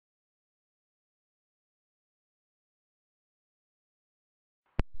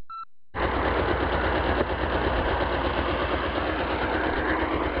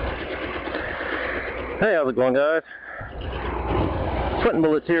Hey, how's it going, guys? Sweating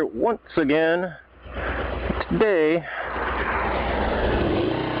Bullets here once again. Today,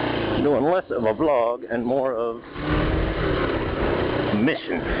 doing less of a vlog and more of a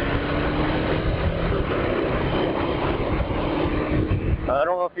mission. I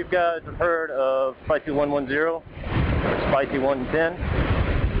don't know if you guys have heard of Spicy 110 or Spicy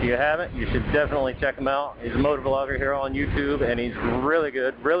 110. If you haven't, you should definitely check him out. He's a motor vlogger here on YouTube, and he's really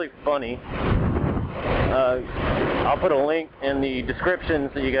good, really funny. I'll put a link in the description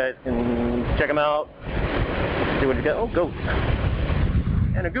so you guys can check him out. See what he's got. Oh, goat.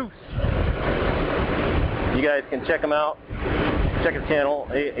 And a goose. You guys can check him out. Check his channel.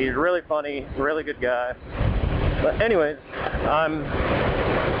 He's really funny, really good guy. But anyways,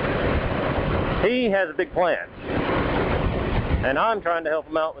 he has a big plan. And I'm trying to help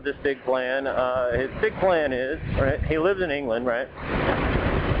him out with this big plan. His big plan is, right, he lives in England, right?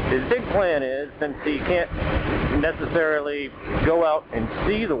 His big plan is, since he can't necessarily go out and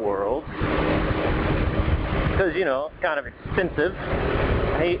see the world, because, you know, it's kind of expensive,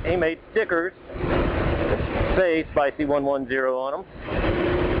 he made stickers that say Spicy 110 on them,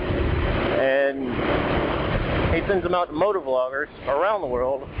 and he sends them out to motor vloggers around the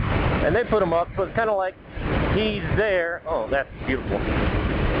world, and they put them up, so it's kind of like he's there. Oh, that's beautiful.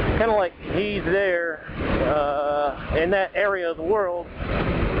 Kind of like he's there in that area of the world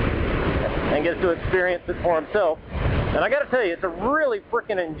and gets to experience it for himself. And I gotta tell you, it's a really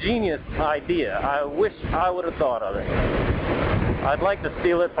freaking ingenious idea. I wish I would have thought of it. I'd like to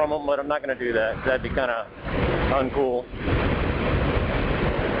steal it from him, but I'm not gonna do that. That'd be kind of uncool.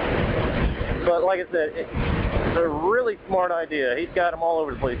 But like I said, it's a really smart idea. He's got them all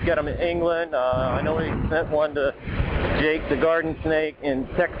over the place. He's got them in England. I know he sent one to Jake the garden snake in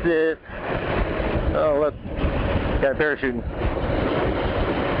Texas. Oh, look, got parachuting.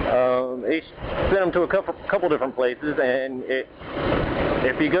 He sent them to a couple different places, and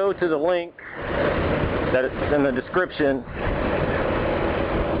if you go to the link that is in the description,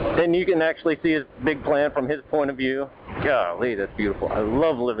 then you can actually see his big plan from his point of view. Golly, that's beautiful. I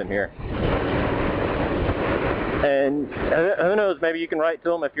love living here. And who knows, maybe you can write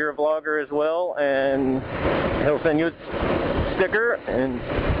to him if you're a vlogger as well, and he'll send you a sticker, and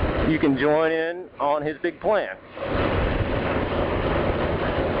you can join in on his big plan.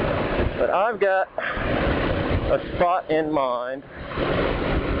 But I've got a spot in mind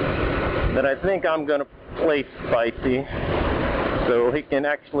that I think I'm going to place Spicy so he can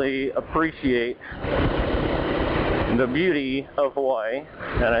actually appreciate the beauty of Hawaii,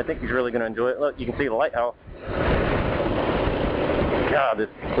 and I think he's really going to enjoy it. Look, you can see the lighthouse. God, this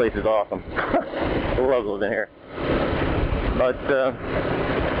place is awesome. I love living here. But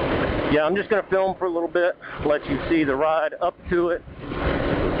yeah, I'm just going to film for a little bit, let you see the ride up to it,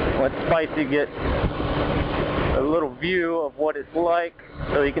 let Spicy get a little view of what it's like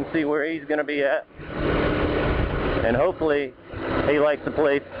so he can see where he's going to be at, and hopefully he likes the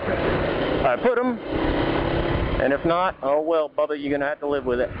place I put him. And if not, oh well, Bubba, you're going to have to live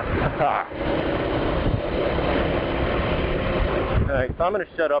with it. Alright, so I'm going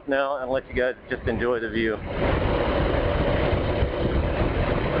to shut up now and let you guys just enjoy the view.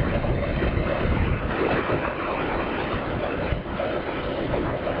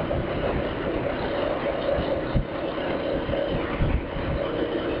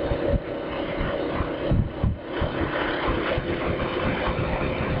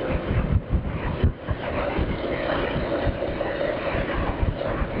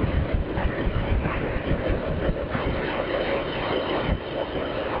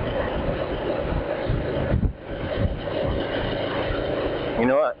 You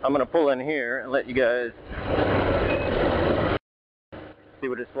know what? I'm going to pull in here and let you guys see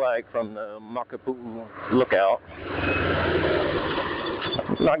what it's like from the Makapu'u lookout.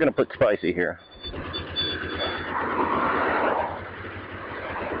 I'm not going to put Spicy here,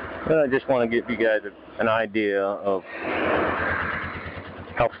 but I just want to give you guys an idea of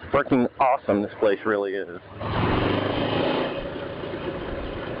how freaking awesome this place really is.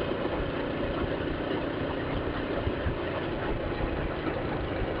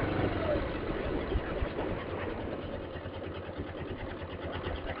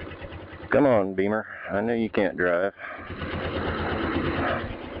 Come on, Beamer. I know you can't drive.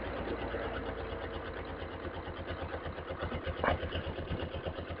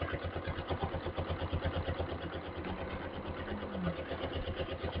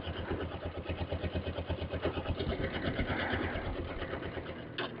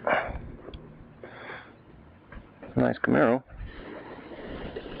 Nice Camaro.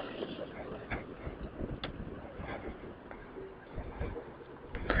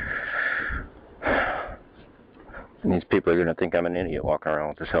 People are going to think I'm an idiot walking around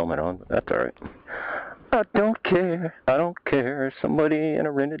with this helmet on, but that's alright. I don't care. I don't care. Somebody in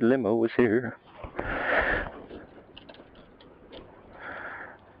a rented limo was here.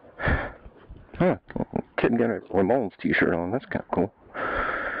 Huh. Kid got a Ramones t-shirt on. That's kind of cool.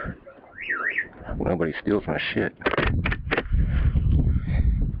 Nobody steals my shit.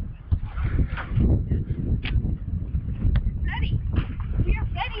 Ready. We are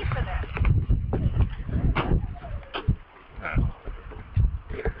ready for this.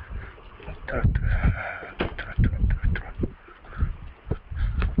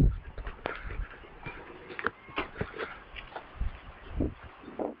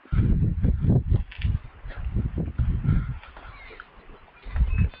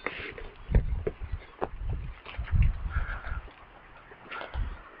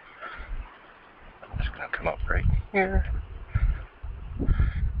 I'm just gonna come up right here.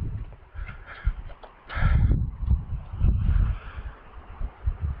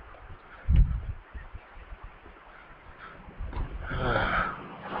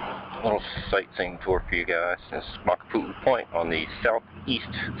 Little sightseeing tour for you guys. This is Makapu'u Point on the southeast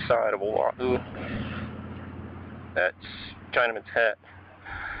side of Oahu. That's Chinaman's Hat,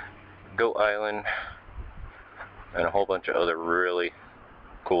 Goat Island, and a whole bunch of other really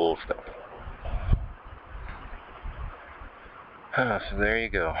cool stuff. So there you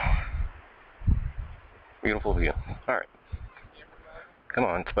go. Beautiful view. Alright. Come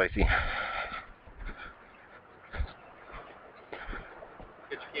on, Spicy.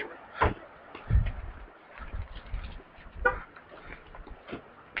 Get your camera.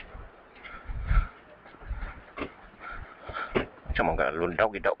 Someone got a little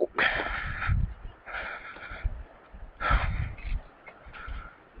doggy dog.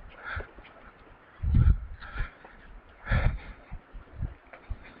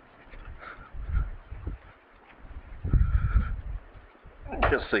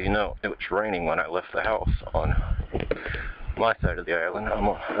 Just so you know, it was raining when I left the house on my side of the island.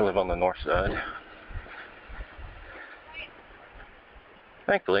 I live on the north side.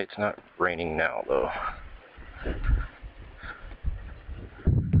 Thankfully, it's not raining now, though.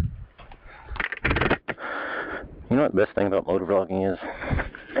 You know what the best thing about motovlogging is?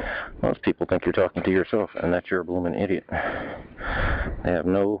 Most people think you're talking to yourself, and that you're a blooming idiot. They have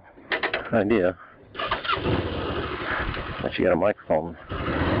no idea that you got a microphone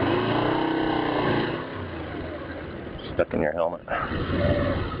stuck in your helmet.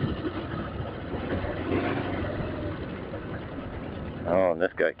 Oh, and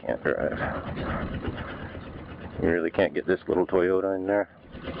this guy can't drive. You really can't get this little Toyota in there.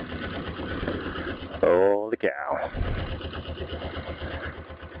 Holy cow.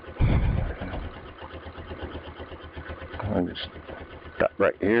 I just stop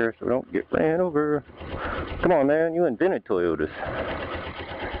right here so we don't get ran over. Come on, man, you invented Toyotas.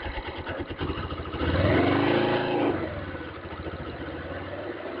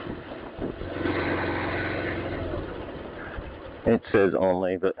 It says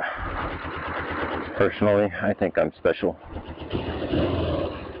only, but personally, I think I'm special.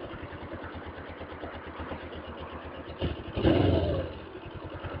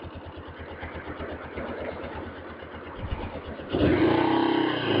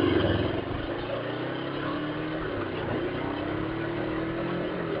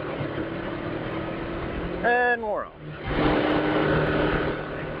 And we're on.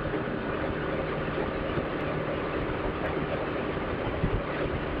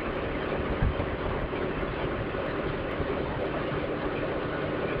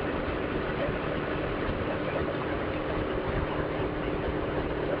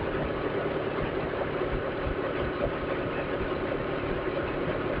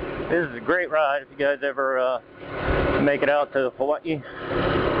 This is a great ride if you guys ever make it out to Hawaii.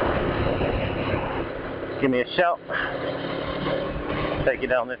 Give me a shout. Take you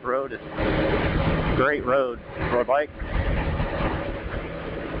down this road. It's a great road for a bike.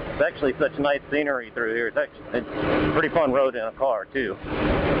 It's actually such nice scenery through here. It's a pretty fun road in a car too.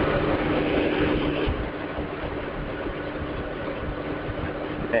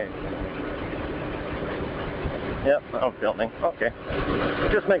 Hey. Yep, I'm filming. Okay.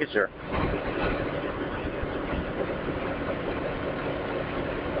 Just making sure.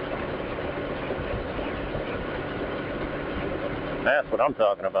 That's what I'm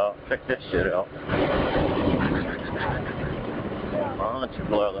talking about. Check this shit out. Bunch of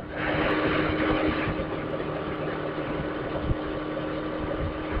leather.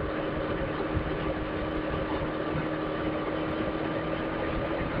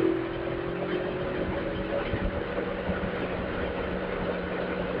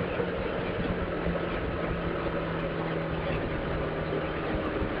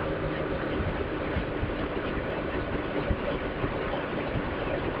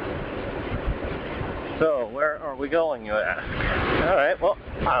 where are we going, you ask? Alright, well,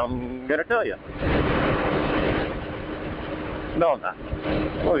 I'm gonna tell you. No, I'm not.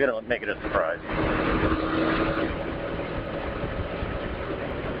 We're gonna make it a surprise.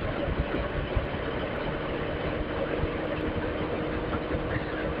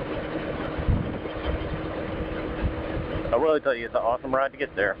 I'll really tell you, it's an awesome ride to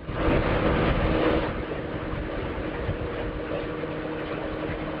get there.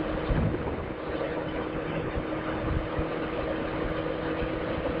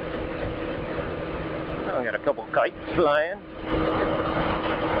 I got a couple kites flying.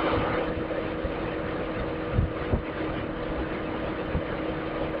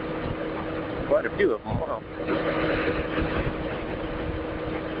 Quite a few of them. Wow.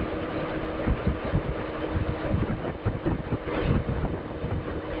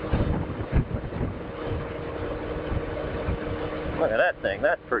 Look at that thing.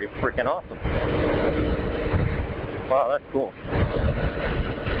 That's pretty freaking awesome. Wow, that's cool.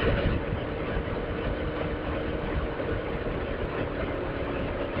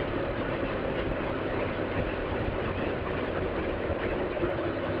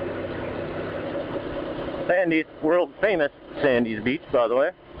 Sandy's, world famous Sandy's Beach, by the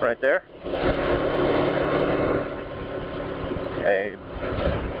way, right there. A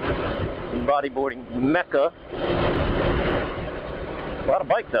bodyboarding mecca. A lot of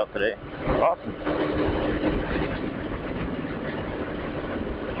bikes out today. Awesome.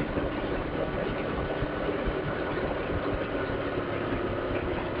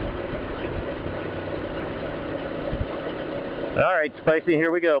 All right, Spicy,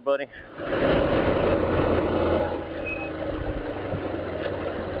 here we go, buddy.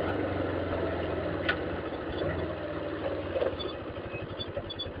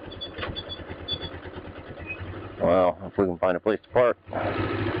 Well, if we can find a place to park.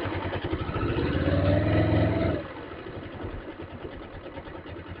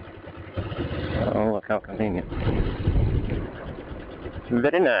 Oh, look how convenient.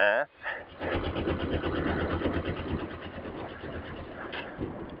 Very nice.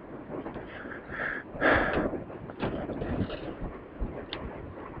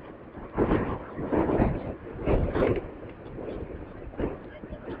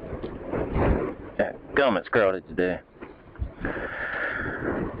 Gum, it's crowded today.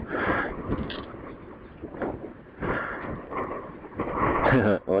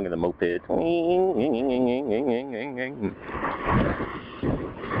 Look at the moped. I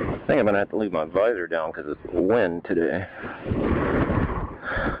think I'm going to have to leave my visor down because it's wind today.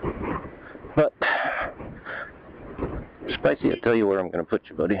 But, Spicy, I'll tell you where I'm going to put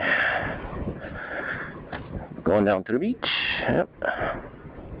you, buddy. Going down to the beach. Yep.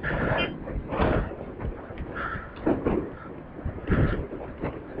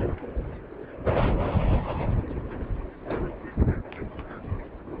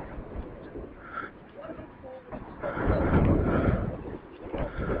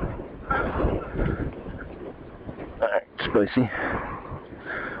 Alright, Spicy.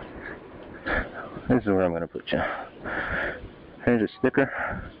 This is where I'm going to put you. Here's a sticker.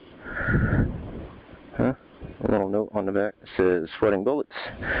 Huh? A little note on the back that says, "Sweating bullets.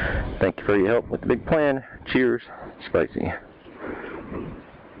 Thank you for your help with the big plan. Cheers, Spicy."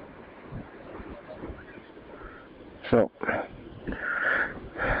 So,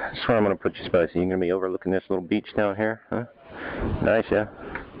 that's where I'm going to put you, Spicy. You're going to be overlooking this little beach down here. Huh? Nice, yeah?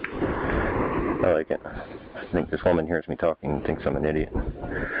 I like it. I think this woman hears me talking and thinks I'm an idiot.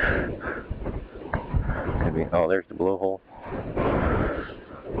 Could be. Oh, there's the blowhole.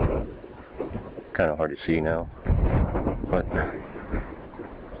 Kind of hard to see now. But,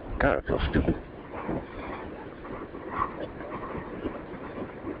 God, I feel stupid.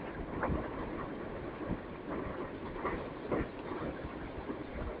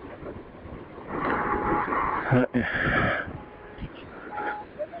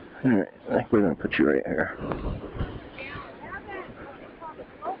 Alright, I think we're going to put you right here.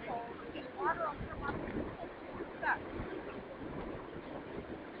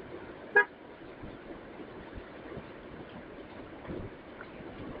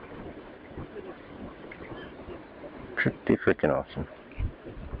 Pretty freaking awesome.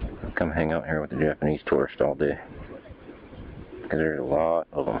 Come hang out here with the Japanese tourists all day. Because there's a lot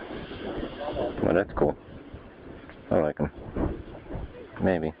of them. Well, that's cool. I like them.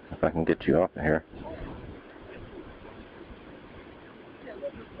 Maybe, if I can get you off of here.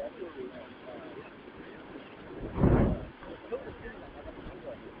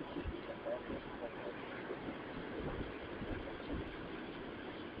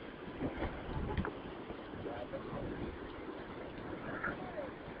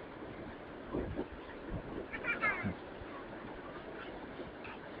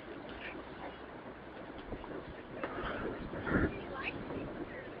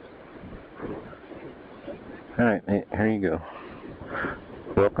 Alright, mate, here you go.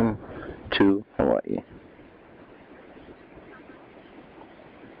 Welcome to Hawaii.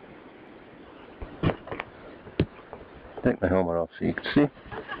 Take my helmet off so you can see.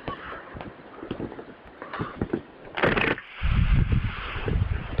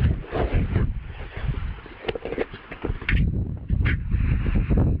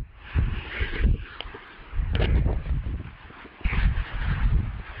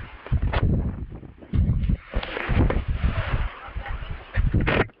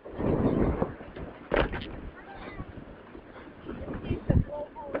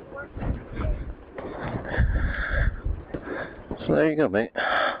 So there you go, mate.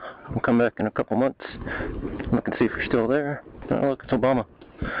 I'll come back in a couple months. Look and see if you're still there. Oh, look, it's Obama.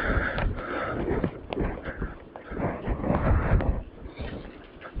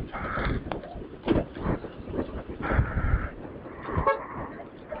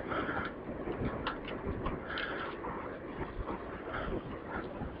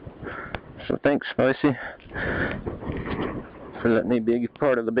 So thanks, Spicy, for letting me be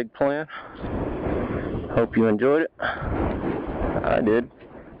part of the big plan. Hope you enjoyed it. I did.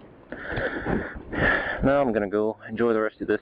 Now I'm gonna go enjoy the rest of this